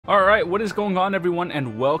Alright, what is going on everyone,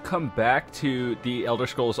 and welcome back to the Elder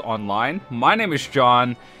Scrolls Online. My name is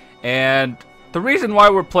John, and the reason why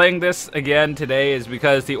we're playing this again today is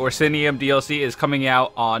because the Orsinium DLC is coming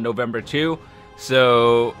out on November 2.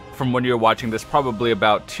 So, from when you're watching this, probably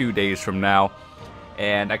about 2 days from now.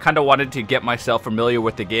 And I kind of wanted to get myself familiar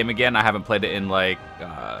with the game again. I haven't played it in like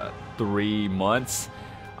 3 months.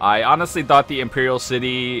 I honestly thought the Imperial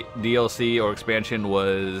City DLC or expansion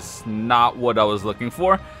was not what I was looking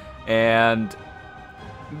for. And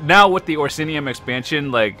now with the Orsinium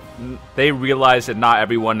expansion, like, they realize that not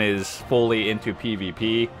everyone is fully into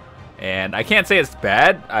PvP. And I can't say it's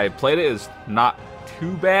bad. I played it, it's not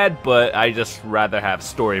too bad, but I just rather have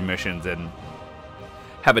story missions and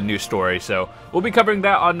have a new story. So we'll be covering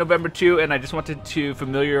that on November 2, and I just wanted to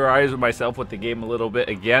familiarize myself with the game a little bit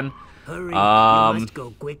again. Hurry, you must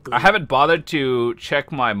go quickly. I haven't bothered to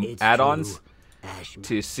check my add-ons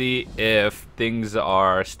to see if things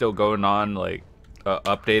are still going on, like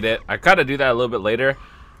update it. I gotta do that a little bit later.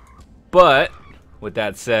 But with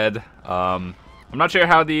that said, I'm not sure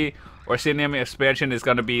how the Orsinium expansion is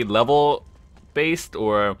gonna be level based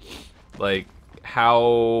or like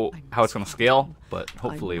how it's gonna scale, but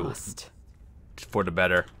hopefully for the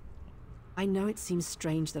better. I know it seems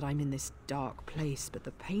strange that I'm in this dark place, but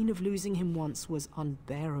the pain of losing him once was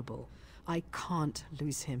unbearable. I can't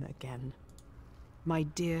lose him again. My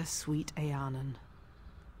dear, sweet Eanan.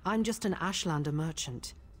 I'm just an Ashlander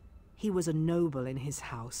merchant. He was a noble in his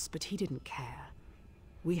house, but he didn't care.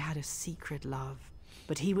 We had a secret love,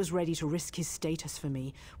 but he was ready to risk his status for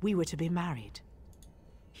me. We were to be married.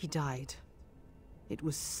 He died. It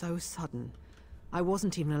was so sudden. I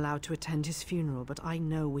wasn't even allowed to attend his funeral, but I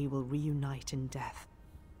know we will reunite in death.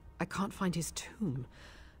 I can't find his tomb.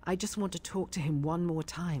 I just want to talk to him one more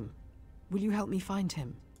time. Will you help me find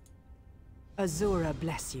him? Azura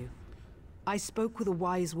bless you. I spoke with a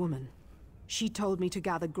wise woman. She told me to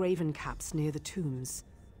gather graven caps near the tombs.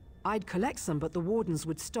 I'd collect some, but the wardens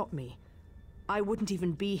would stop me. I wouldn't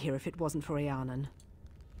even be here if it wasn't for Eanan.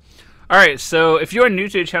 Alright, so if you're new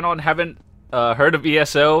to the channel and haven't heard of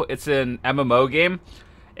ESO, it's an MMO game,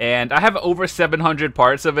 and I have over 700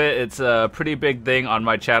 parts of it. It's a pretty big thing on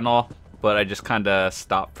my channel, but I just kind of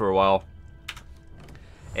stopped for a while.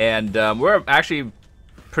 And we're actually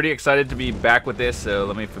pretty excited to be back with this, so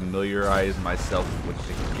let me familiarize myself with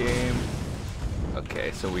the game.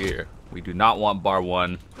 Okay, so we do not want bar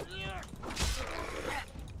 1.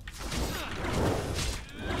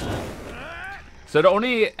 So the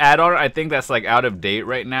only add-on I think that's like out of date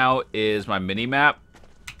right now is my mini-map.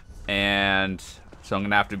 And so I'm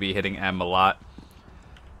gonna have to be hitting M a lot.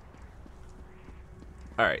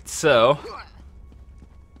 Alright, so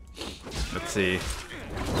let's see.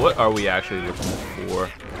 What are we actually looking for?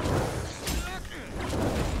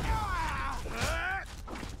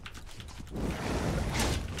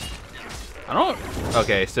 I don't...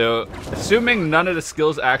 Okay, so assuming none of the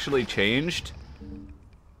skills actually changed.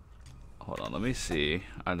 Hold on, let me see.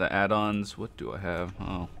 Are the add-ons... What do I have?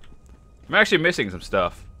 Oh. I'm actually missing some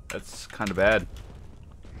stuff. That's kind of bad.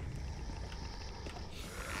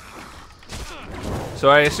 So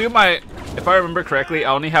I assume if I remember correctly,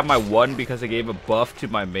 I only have my 1 because I gave a buff to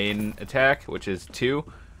my main attack, which is 2.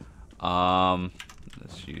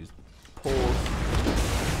 Let's use pulse.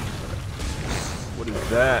 What is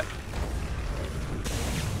that?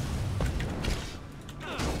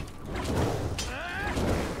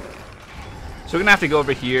 So we're gonna have to go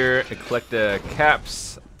over here and collect the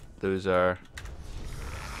caps. Those are...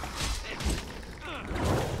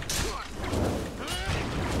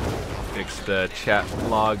 Fix the chat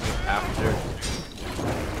log after.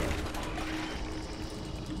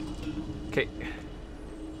 Okay.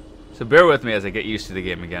 So bear with me as I get used to the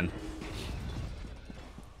game again.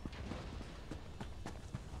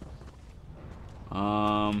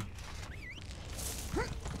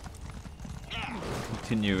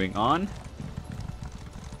 Continuing on.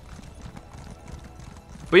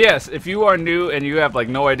 But yes, if you are new and you have like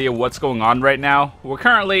no idea what's going on right now, we're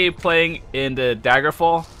currently playing in the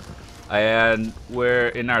Daggerfall, and we're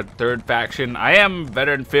in our 3rd faction. I am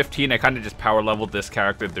veteran 15. I kind of just power leveled this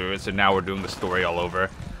character through it, so now we're doing the story all over.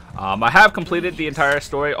 I have completed the entire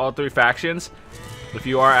story, all 3 factions. If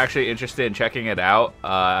you are actually interested in checking it out,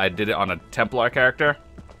 I did it on a Templar character,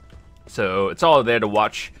 so it's all there to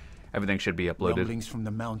watch. Everything should be uploaded. Rumblings from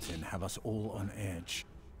the mountain have us all on edge.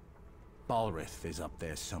 Balrith is up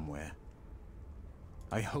there somewhere.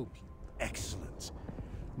 I hope. Excellent.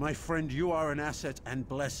 My friend, you are an asset and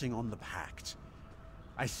blessing on the Pact.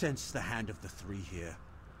 I sense the hand of the 3 here.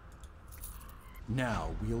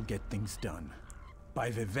 Now we'll get things done.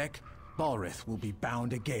 By Vivek, Balrith will be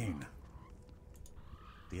bound again.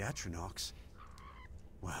 The Atronachs?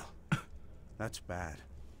 Well, that's bad.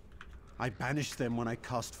 I banished them when I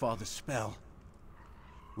cast Father's spell.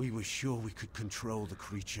 We were sure we could control the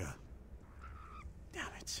creature.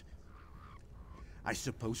 Damn it. I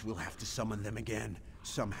suppose we'll have to summon them again,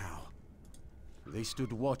 somehow. They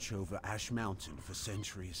stood watch over Ash Mountain for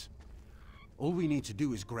centuries. All we need to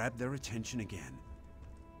do is grab their attention again.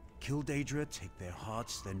 Kill Daedra, take their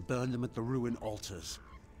hearts, then burn them at the ruin altars.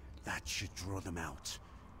 That should draw them out.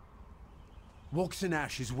 Walks and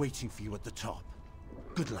Ash is waiting for you at the top.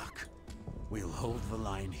 Good luck. We'll hold the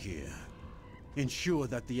line here. Ensure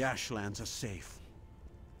that the Ashlands are safe.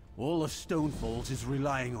 All of Stonefalls is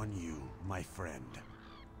relying on you, my friend.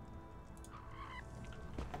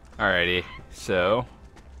 Alrighty, so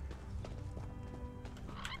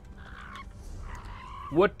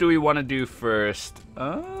what do we want to do first?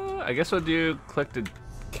 I guess we'll do collected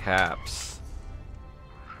caps.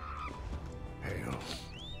 Hail.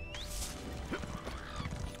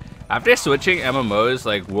 After switching MMOs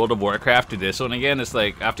like World of Warcraft to this one again, it's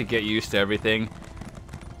like I have to get used to everything.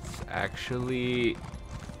 It's actually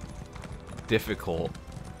difficult.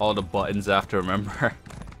 All the buttons I have to remember.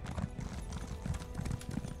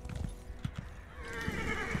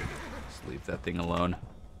 Just leave that thing alone.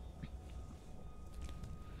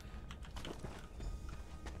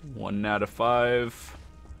 1 out of 5.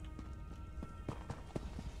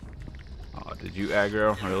 Oh, did you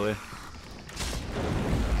aggro? Really?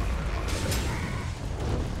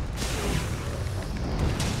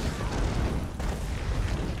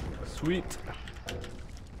 Sweet.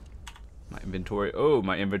 My inventory. Oh,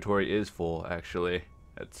 my inventory is full, actually.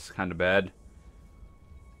 That's kind of bad.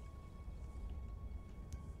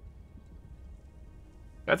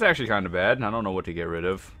 That's actually kind of bad. I don't know what to get rid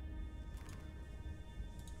of.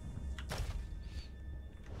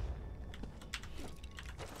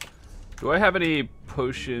 Do I have any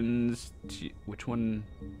potions? Which one?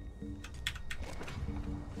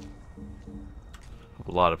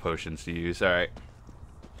 A lot of potions to use. All right.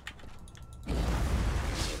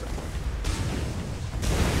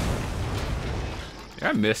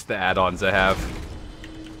 I missed the add-ons I have.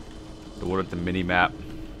 The one with the mini-map.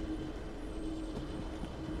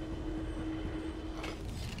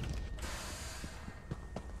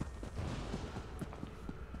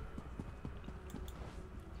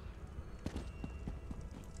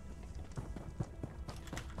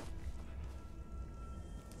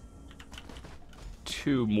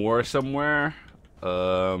 Two more somewhere.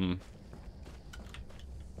 I'll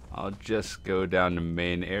just go down to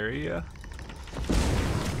main area.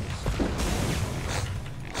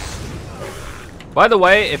 By the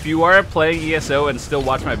way, if you are playing ESO and still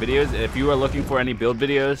watch my videos, if you are looking for any build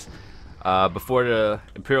videos before the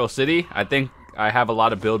Imperial City, I think I have a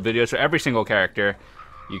lot of build videos for every single character.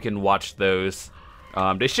 You can watch those.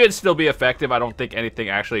 They should still be effective. I don't think anything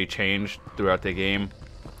actually changed throughout the game.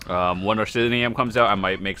 When Orsinium comes out, I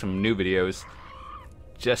might make some new videos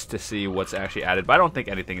just to see what's actually added. But I don't think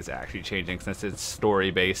anything is actually changing since it's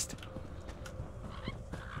story-based.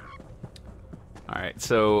 Alright,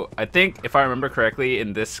 so I think if I remember correctly,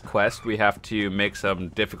 in this quest we have to make some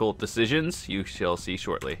difficult decisions. You shall see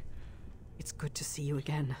shortly. It's good to see you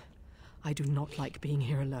again. I do not like being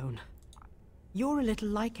here alone. You're a little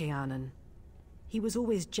like Eanan. He was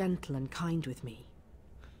always gentle and kind with me.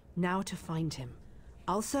 Now to find him.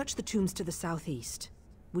 I'll search the tombs to the southeast.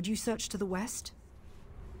 Would you search to the west?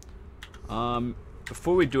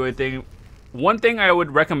 Before we do anything, one thing I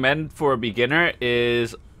would recommend for a beginner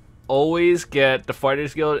is always get the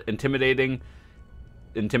Fighters Guild, Intimidation,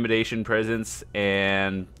 Presence,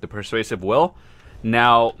 and the Persuasive Will.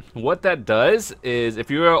 Now, what that does is, if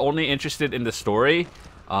you are only interested in the story,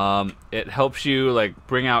 it helps you like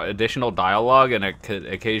bring out additional dialogue, and it could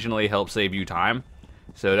occasionally help save you time.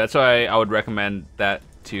 So that's why I would recommend that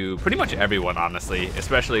to pretty much everyone, honestly,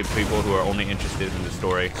 especially people who are only interested in the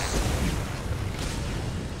story.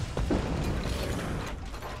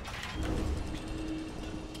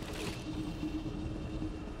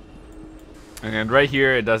 And right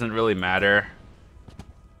here, it doesn't really matter.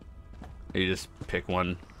 You just pick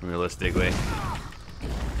one, realistically.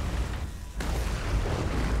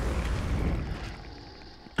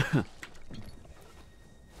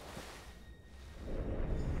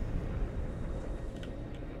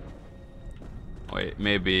 Wait,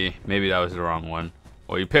 maybe that was the wrong one.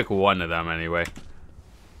 Well, you pick one of them anyway.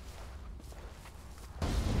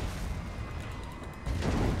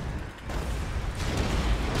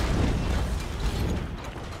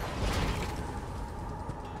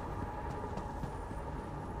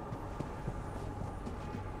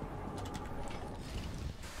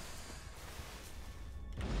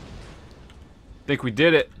 Think we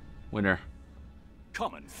did it, winner.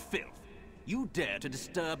 Common filth. You dare to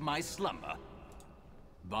disturb my slumber?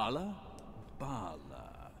 Bala?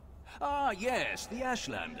 Bala. Ah, yes, the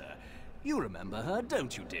Ashlander. You remember her,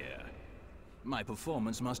 don't you, dear? My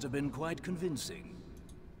performance must have been quite convincing.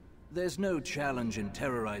 There's no challenge in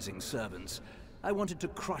terrorizing servants. I wanted to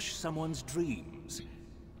crush someone's dreams.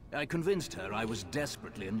 I convinced her I was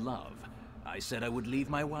desperately in love. I said I would leave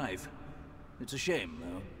my wife. It's a shame,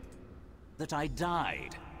 though, that I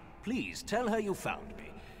died. Please, tell her you found me.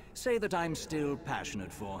 Say that I'm still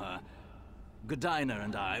passionate for her. Godina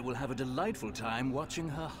and I will have a delightful time watching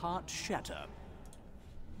her heart shatter.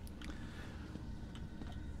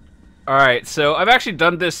 Alright, so I've actually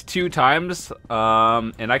done this 2 times,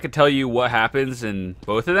 and I can tell you what happens in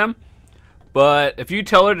both of them. But if you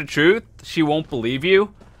tell her the truth, she won't believe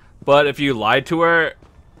you. But if you lie to her,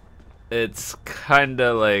 it's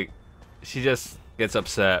kinda like, she just gets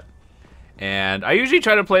upset. And I usually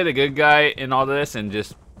try to play the good guy in all this and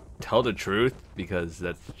just tell the truth, because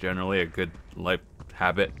that's generally a good life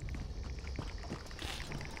habit.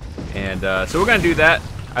 And so we're gonna do that.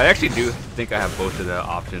 I actually do think I have both of the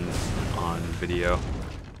options on video,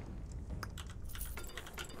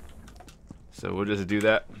 so we'll just do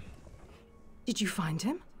that. Did you find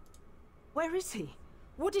him? Where is he?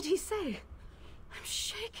 What did he say? I'm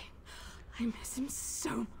shaking. I miss him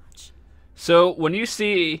so much. So when you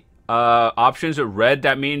see options with red,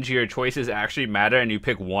 that means your choices actually matter, and you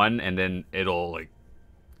pick one, and then it'll like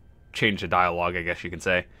change the dialogue, I guess you can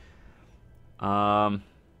say.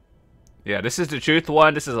 Yeah, this is the truth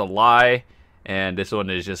one, this is a lie, and this one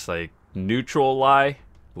is just like neutral lie,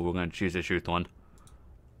 but we're gonna choose the truth one.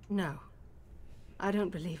 No, I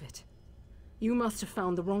don't believe it. You must have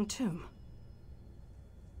found the wrong tomb.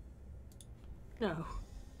 No,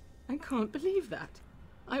 I can't believe that.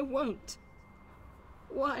 I won't.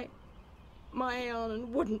 Why? My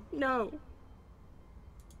Aeon wouldn't know.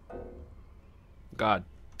 God,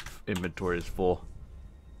 inventory is full.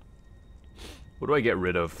 What do I get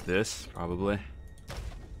rid of? This, probably.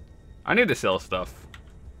 I need to sell stuff.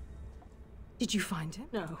 Did you find him?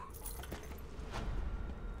 No.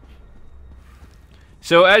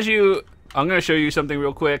 So as you, I'm going to show you something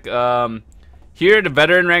real quick. Here, the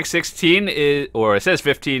veteran rank 16 is, or it says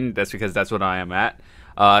 15, that's because that's what I am at.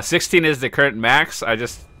 16 is the current max. I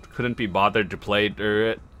just couldn't be bothered to play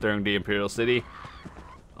during the Imperial City.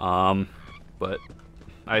 But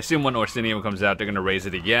I assume when Orsinium comes out, they're going to raise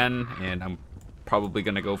it again, and I'm probably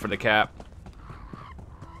going to go for the cap.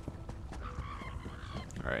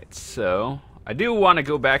 Alright, so I do want to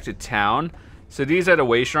go back to town. So these are the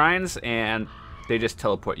way shrines, and they just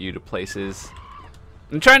teleport you to places.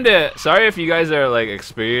 I'm trying to, sorry if you guys are like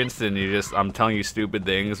experienced and I'm telling you stupid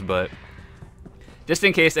things, but just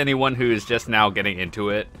in case anyone who's just now getting into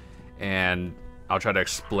it, and I'll try to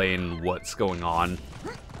explain what's going on.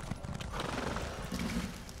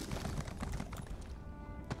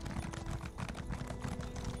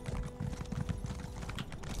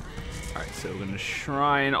 Alright, so we're gonna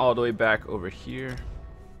shrine all the way back over here.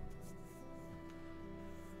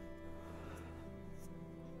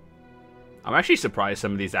 I'm actually surprised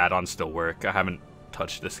some of these add-ons still work. I haven't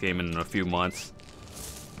touched this game in a few months.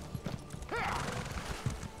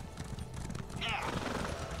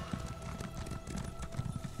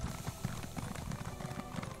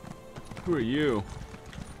 Who are you?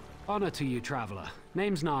 Honor to you, traveler.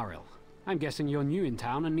 Name's Naril. I'm guessing you're new in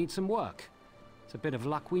town and need some work. It's a bit of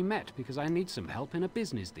luck we met, because I need some help in a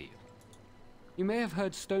business deal. You may have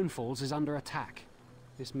heard Stonefalls is under attack.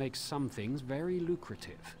 This makes some things very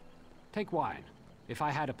lucrative. Take wine. If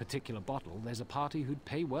I had a particular bottle, there's a party who'd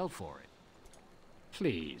pay well for it.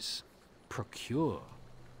 Please, procure.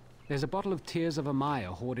 There's a bottle of Tears of Amaya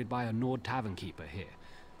hoarded by a Nord tavern keeper here.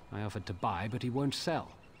 I offered to buy, but he won't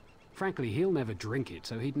sell. Frankly, he'll never drink it,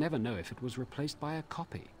 so he'd never know if it was replaced by a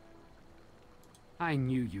copy. I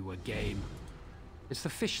knew you were game. It's the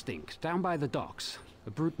fish stink, down by the docks.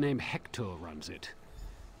 A brute named Hector runs it.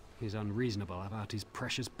 He's unreasonable about his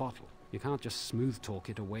precious bottle. You can't just smooth talk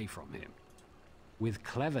it away from him. With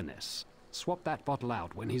cleverness, swap that bottle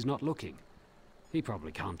out when he's not looking. He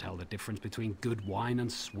probably can't tell the difference between good wine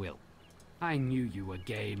and swill. I knew you were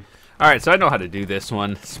game. Alright, so I know how to do this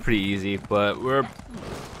one. It's pretty easy, but we're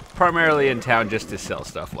primarily in town just to sell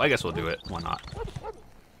stuff. Well, I guess we'll do it. Why not?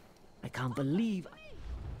 I can't believe...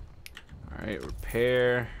 Alright,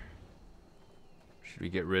 repair. Should we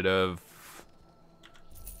get rid of...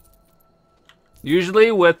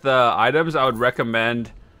 Usually with items, I would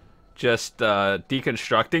recommend just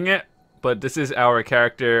deconstructing it. But this is our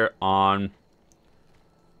character on...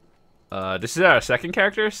 this is our second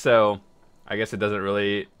character, so... I guess it doesn't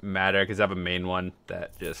really matter because I have a main one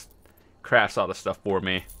that just crafts all the stuff for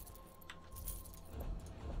me.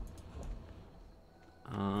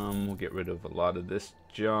 We'll get rid of a lot of this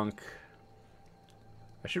junk.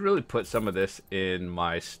 I should really put some of this in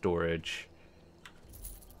my storage.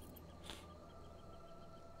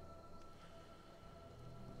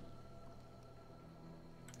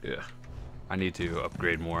 Yeah, I need to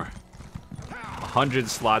upgrade more. 100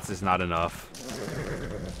 slots is not enough.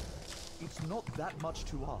 It's not that much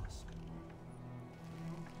to ask.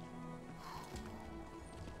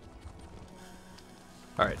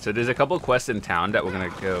 Alright, so there's a couple quests in town that we're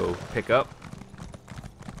gonna go pick up.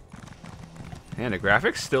 And the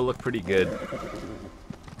graphics still look pretty good.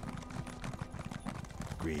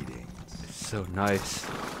 Greetings. It's so nice.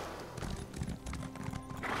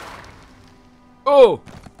 Oh!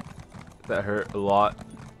 That hurt a lot.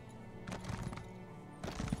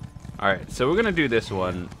 Alright, so we're gonna do this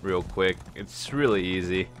one real quick. It's really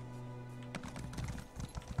easy.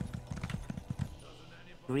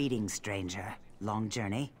 Greetings, stranger. Long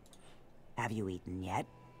journey? Have you eaten yet?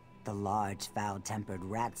 The large, foul-tempered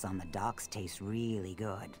rats on the docks taste really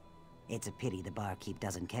good. It's a pity the barkeep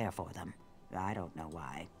doesn't care for them. I don't know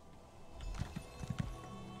why.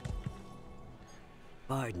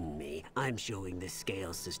 Pardon me, I'm showing the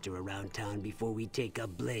Scale Sister around town before we take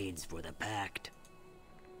up blades for the Pact.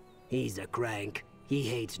 He's a crank. He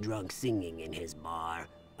hates drunk singing in his bar.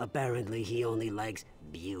 Apparently he only likes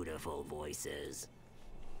beautiful voices.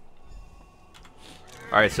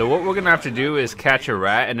 Alright, so what we're gonna have to do is catch a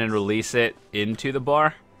rat and then release it into the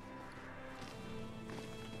bar.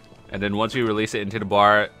 And then once we release it into the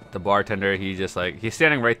bar, the bartender, he's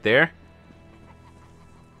standing right there.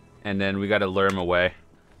 And then we gotta lure him away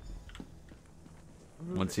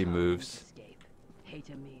once he moves.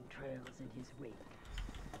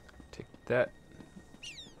 Take that.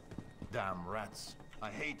 Damn rats. I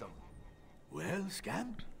hate them. Well,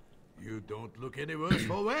 Scamp, you don't look any worse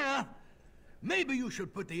for wear. Maybe you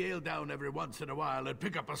should put the ale down every once in a while and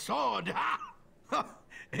pick up a sword. Ha!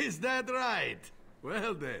 Is that right?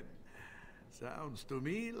 Well then, sounds to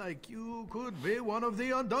me like you could be one of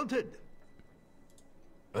the Undaunted.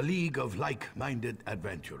 A league of like-minded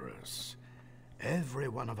adventurers. Every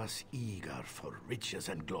one of us eager for riches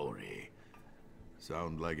and glory.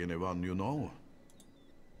 Sound like anyone you know?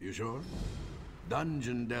 You sure?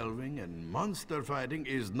 Dungeon delving and monster fighting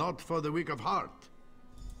is not for the weak of heart.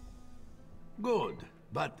 Good,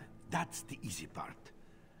 but that's the easy part.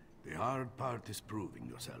 The hard part is proving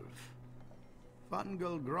yourself.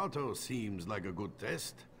 Fungal Grotto seems like a good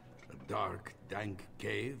test. A dark, dank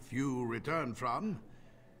cave few return from.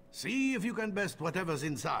 See if you can best whatever's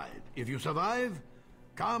inside. If you survive,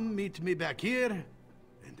 come meet me back here,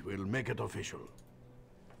 and we'll make it official.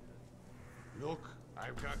 Look,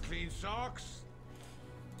 I've got clean socks.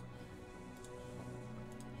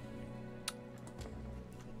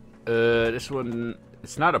 This one,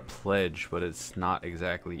 it's not a pledge, but it's not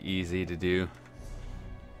exactly easy to do.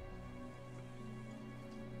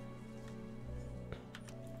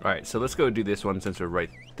 Alright, so let's go do this one since we're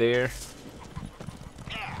right there.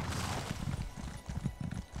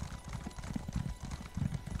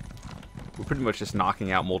 We're pretty much just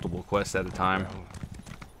knocking out multiple quests at a time.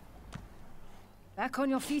 Back on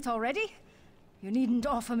your feet already? You needn't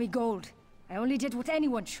offer me gold. I only did what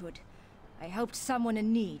anyone should. I helped someone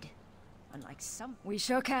in need. Unlike some, we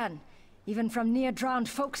sure can. Even from near-drowned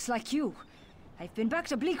folks like you. I've been back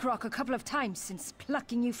to Bleakrock a couple of times since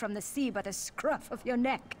plucking you from the sea by the scruff of your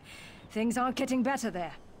neck. Things aren't getting better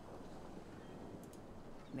there.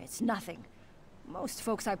 It's nothing. Most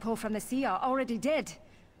folks I pull from the sea are already dead.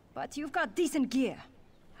 But you've got decent gear.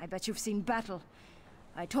 I bet you've seen battle.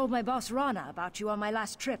 I told my boss Rana about you on my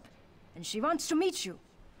last trip, and she wants to meet you.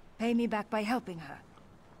 Pay me back by helping her.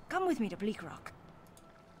 Come with me to Bleakrock.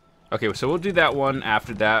 Okay, so we'll do that one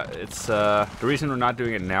after that. It's the reason we're not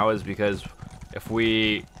doing it now is because if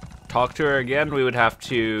we talk to her again, we would have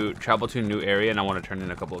to travel to a new area, and I want to turn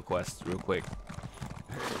in a couple of quests real quick.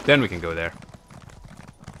 Then we can go there.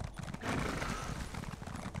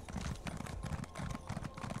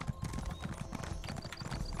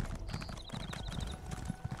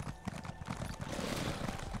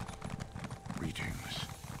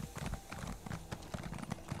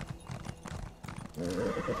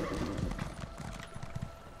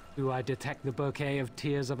 Do I detect the bouquet of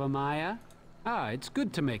tears of Amaya? Ah, it's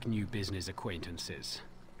good to make new business acquaintances.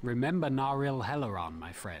 Remember Naril Helleron,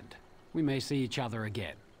 my friend. We may see each other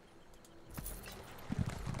again.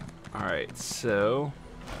 Alright, so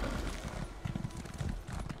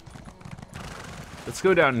let's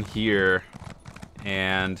go down here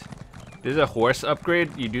and There's a horse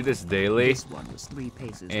upgrade. You do this daily. This one was 3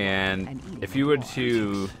 paces And long and if you were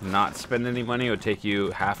to not spend any money, it would take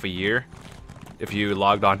you half a year if you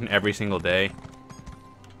logged on every single day.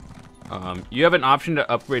 You have an option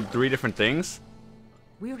to upgrade 3 different things.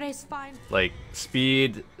 We race fine. Like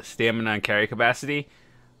speed, stamina, and carry capacity.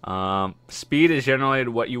 Speed is generally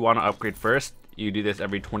what you want to upgrade first. You do this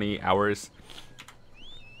every 20 hours.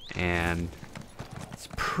 And it's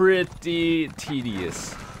pretty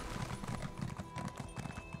tedious.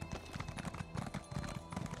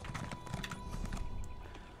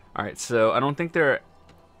 Alright, so I don't think there are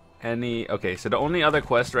any... Okay, so the only other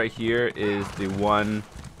quest right here is the one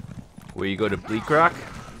where you go to Bleak Rock.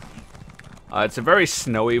 It's a very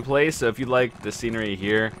snowy place, so if you like the scenery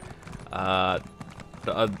here,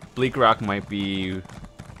 the Bleak Rock might be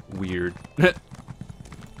weird.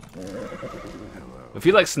 If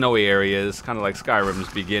you like snowy areas, kind of like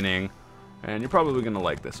Skyrim's beginning, and you're probably going to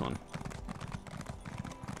like this one.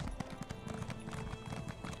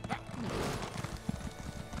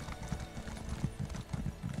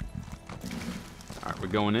 Alright, we're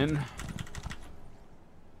going in.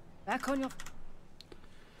 Back on your...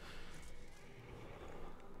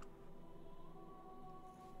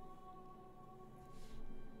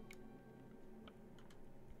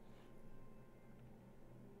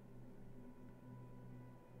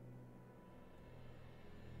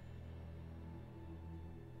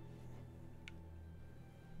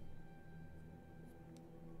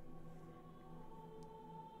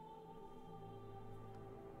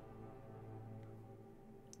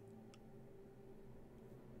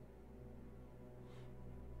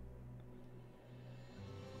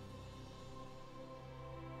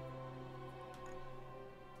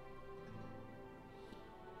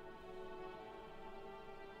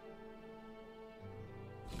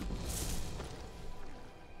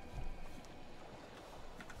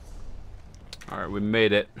 Alright, we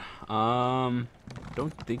made it. Don't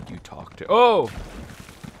think you talked to... Oh!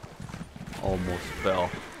 Almost fell.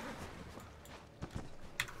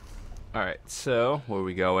 Alright, so, where are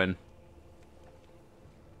we going?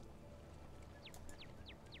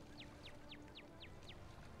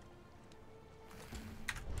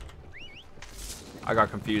 I got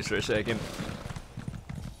confused for a second.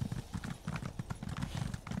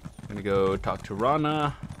 I'm gonna go talk to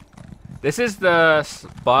Rana. This is the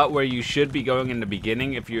spot where you should be going in the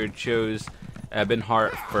beginning if you chose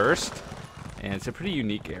Ebonheart first. And it's a pretty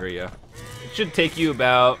unique area. It should take you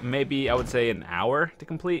about, maybe, I would say, an hour to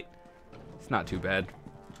complete. It's not too bad.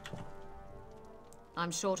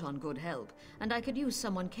 I'm short on good help, and I could use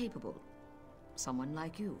someone capable. Someone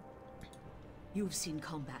like you. You've seen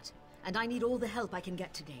combat, and I need all the help I can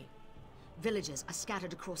get today. Villagers are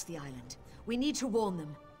scattered across the island. We need to warn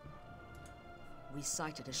them. We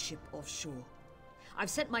sighted a ship offshore. I've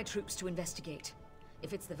sent my troops to investigate.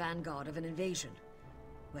 If it's the vanguard of an invasion,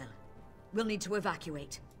 well, we'll need to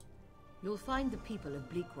evacuate. You'll find the people of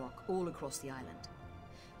Bleak Rock all across the island.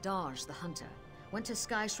 Darj, the hunter, went to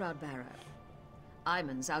Skyshroud Barrow.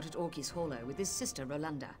 Iman's out at Orky's Hollow with his sister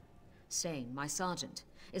Rolanda. Sane, my sergeant,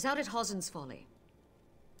 is out at Hosen's Folly.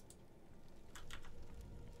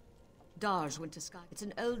 Darj went to Sky. It's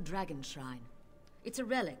an old dragon shrine. It's a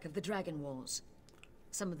relic of the Dragon Wars.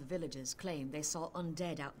 Some of the villagers claim they saw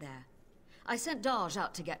undead out there. I sent Darj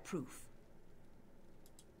out to get proof.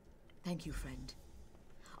 Thank you, friend.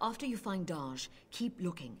 After you find Darj, keep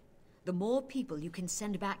looking. The more people you can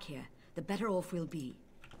send back here, the better off we'll be.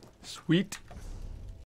 Sweet.